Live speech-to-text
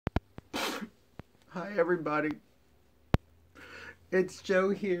Hi everybody, it's Joe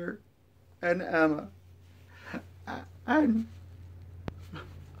here and Emma. I'm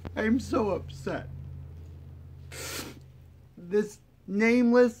I'm so upset. This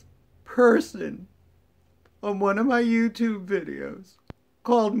nameless person on one of my YouTube videos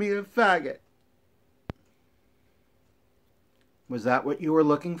called me a faggot. Was that what you were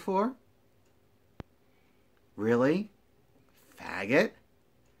looking for? Really? Faggot?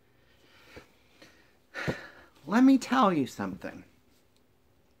 Let me tell you something.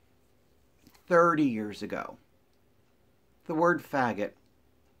 30 years ago, the word faggot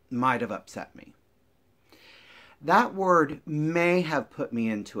might have upset me. That word may have put me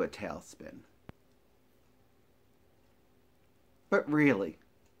into a tailspin. But really,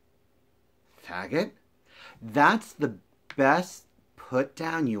 faggot? That's the best put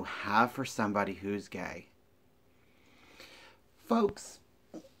down you have for somebody who's gay. Folks,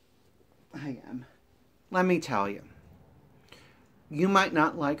 let me tell you, you might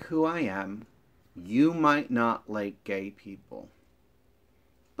not like who I am. You might not like gay people.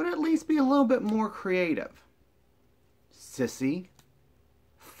 But at least be a little bit more creative. Sissy,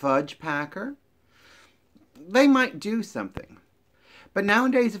 fudge packer, they might do something. But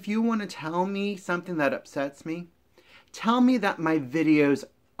nowadays, if you want to tell me something that upsets me, tell me that my videos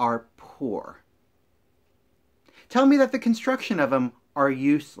are poor. Tell me that the construction of them are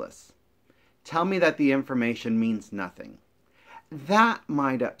useless. Tell me that the information means nothing. That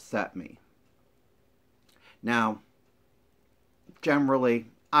might upset me. Now, generally,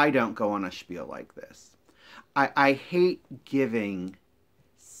 I don't go on a spiel like this. I hate giving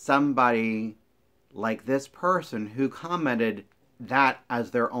somebody like this person who commented that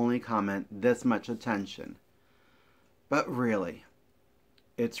as their only comment this much attention. But really,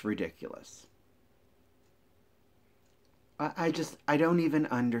 it's ridiculous. I don't even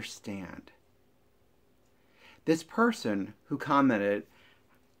understand. This person who commented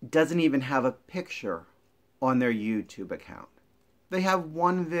doesn't even have a picture on their YouTube account. They have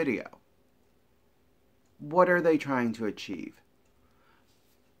one video. What are they trying to achieve?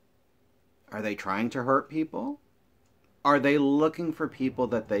 Are they trying to hurt people? Are they looking for people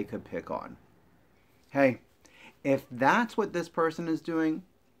that they could pick on? Hey, if that's what this person is doing,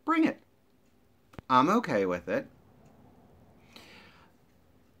 bring it. I'm okay with it.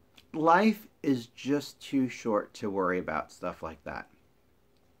 Life is just too short to worry about stuff like that.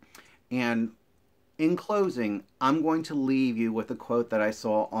 And in closing, I'm going to leave you with a quote that I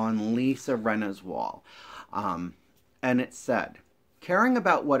saw on Lisa Rinna's wall. And it said, "Caring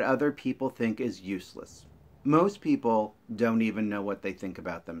about what other people think is useless. Most people don't even know what they think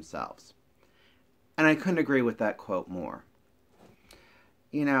about themselves." And I couldn't agree with that quote more.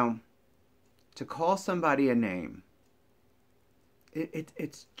 You know, to call somebody a name,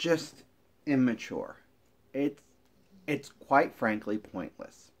 it's just immature. It's quite frankly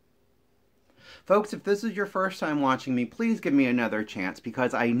pointless. Folks, if this is your first time watching me, please give me another chance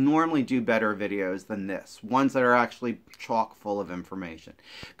because I normally do better videos than this, ones that are actually chock full of information.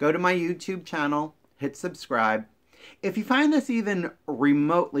 Go to my YouTube channel, hit subscribe. If you find this even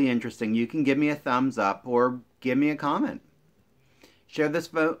remotely interesting, you can give me a thumbs up or give me a comment. Share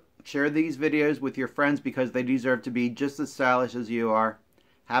these videos with your friends because they deserve to be just as stylish as you are.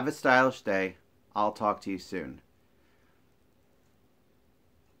 Have a stylish day. I'll talk to you soon.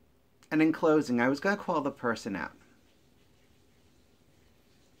 And in closing, I was going to call the person out.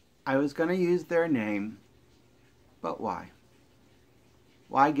 I was going to use their name, but why?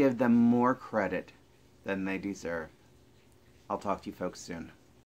 Why give them more credit than they deserve? I'll talk to you folks soon.